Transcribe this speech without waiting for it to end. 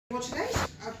today's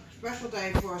a special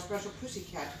day for a special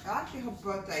pussycat. Actually, her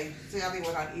birthday, sadly,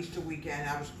 was on Easter weekend.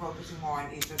 I was focusing more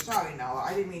on Easter. Sorry, Nalla.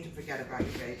 I didn't mean to forget about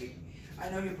you, baby. I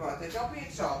know your birthday. Don't be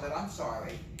insulted. I'm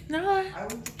sorry. No. I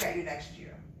won't forget you next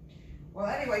year. Well,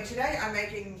 anyway, today I'm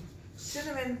making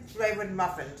cinnamon-flavored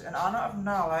muffins in honor of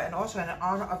Nalla and also in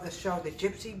honor of the show, The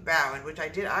Gypsy Baron, which I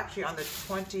did actually on the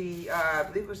I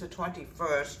believe it was the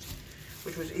 21st,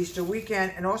 which was Easter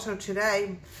weekend. And also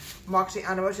today marks the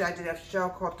anniversary. I did a show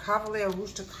called Cavallera,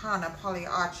 rusticanns, and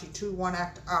pagliuca, 2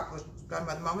 one-act up, was done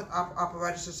by the Muffin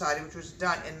Operatic Society, which was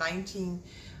done in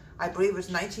I believe it was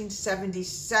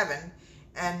 1977.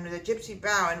 And the Gypsy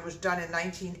Baron was done in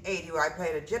 1980, where I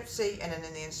played a gypsy and then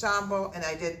in the ensemble, and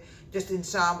I did just the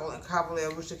ensemble in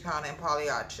Cavallera, rusticanns, and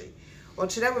pagliuca. Well,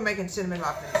 today we're making cinnamon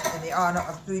muffins in the honor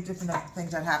of 3 different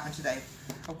things that happened today.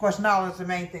 Of course, Nalla is the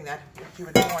main thing that she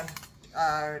was born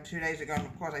 2 days ago, and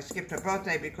of course I skipped her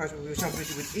birthday because we were so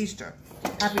busy with Easter.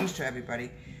 Happy Easter, everybody.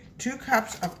 2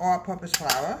 cups of all-purpose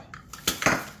flour.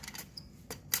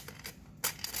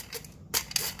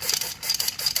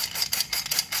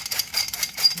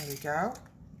 There we go.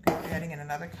 Adding in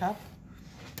another cup.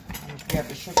 And we have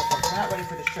the sugar. We're not ready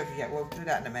for the sugar yet. We'll do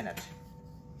that in a minute.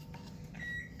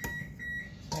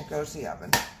 There goes the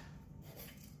oven.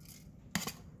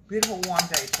 Beautiful warm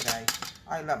day today.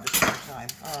 I love the summertime.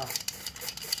 Oh.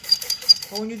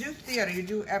 But when you do theater, you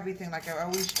do everything like I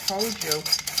always told you.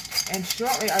 And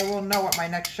shortly I will know what my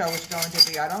next show is going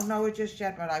to be. I don't know it just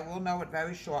yet, but I will know it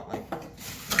very shortly.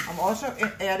 I'm also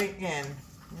adding in,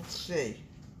 let's see,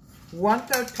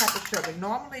 1/3 cup of sugar.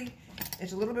 Normally,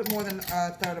 it's a little bit more than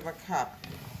 1/3 of a cup,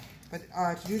 but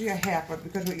it's usually a half. But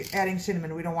because we're adding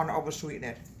cinnamon, we don't want to oversweeten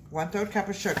it. 1/3 cup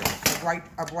of sugar,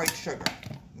 of white sugar.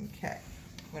 Okay,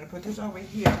 I'm going to put this over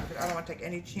here because I don't want to take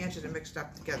any chances of mixed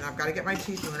up together. I've got to get my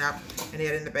teaspoon out and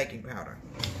add in the baking powder.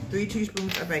 3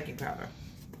 teaspoons of baking powder.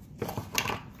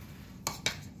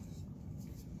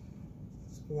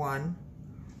 1,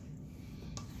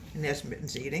 and there's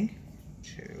Mitten's eating.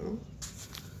 2.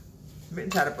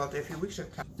 Mitten's had a birthday a few weeks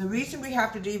ago. The reason we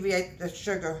have to deviate the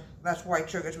sugar, that's white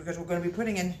sugar, is because we're going to be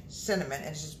putting in cinnamon,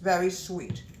 and it's very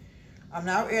sweet. I'm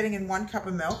now adding in 1 cup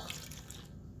of milk,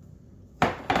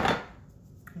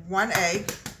 1 egg,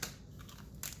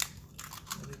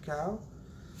 there we go,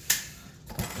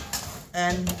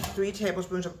 and 3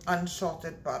 tablespoons of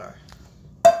unsalted butter.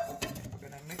 We're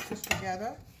going to mix this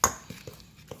together.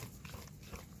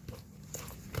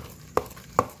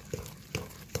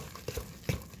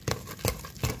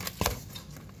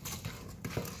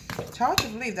 It's hard to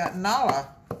believe that Nalla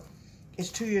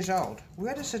is 2 years old.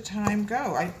 Where does the time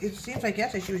go? It seems like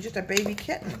yesterday she was just a baby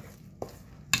kitten.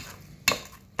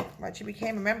 But she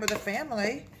became a member of the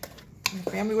family. And the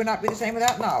family would not be the same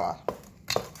without Nalla.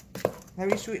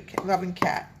 Very sweet, loving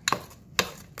cat.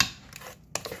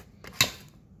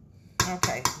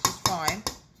 Okay, this is fine.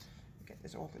 Get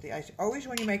this off of the ice. Always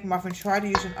when you make muffins, try to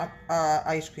use an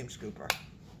ice cream scooper.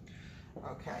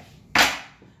 Okay.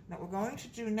 Now what we're going to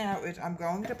do now is I'm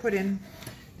going to put in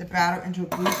the batter into a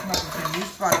greased muffin. You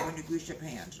use butter when you grease your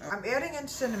pans. So I'm adding in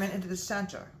cinnamon into the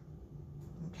center.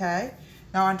 Okay?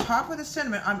 Now on top of the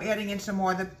cinnamon, I'm adding in some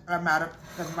more of the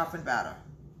muffin batter.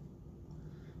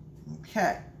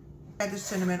 Okay. Add the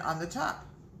cinnamon on the top.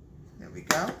 There we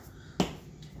go.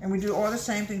 And we do all the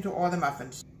same thing to all the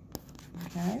muffins.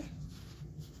 Okay?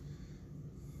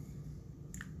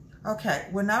 Okay,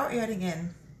 we're now adding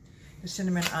in the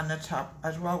cinnamon on the top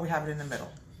as well. We have it in the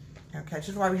middle. Okay, this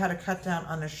is why we had to cut down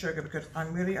on the sugar, because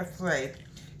I'm really afraid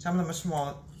some of them are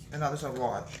small and others are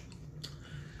large.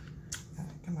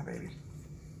 Come on, baby.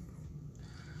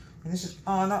 And this is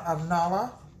honor of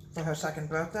Nalla for her 2nd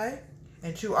birthday,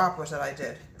 and 2 operas that I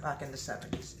did back in the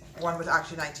 70s. One was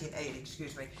actually 1980,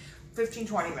 excuse me.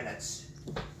 15-20 minutes.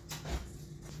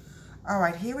 All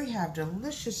right, here we have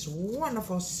delicious,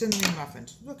 wonderful cinnamon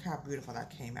muffins. Look how beautiful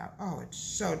that came out. Oh, it's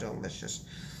so delicious.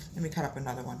 Let me cut up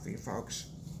another one for you folks.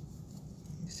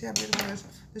 You see how beautiful it is?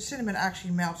 The cinnamon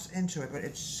actually melts into it, but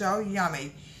it's so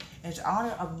yummy. It's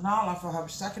honor of Nalla for her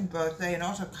 2nd birthday, and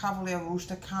also Cavallera,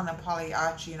 rusticanns, and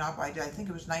pagliuca, and I think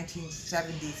it was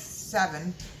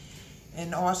 1977.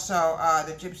 And also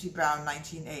the Gypsy Baron,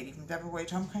 1980. From Deborah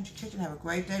Wade's Home Country Kitchen. Have a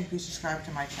great day, and please subscribe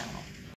to my channel.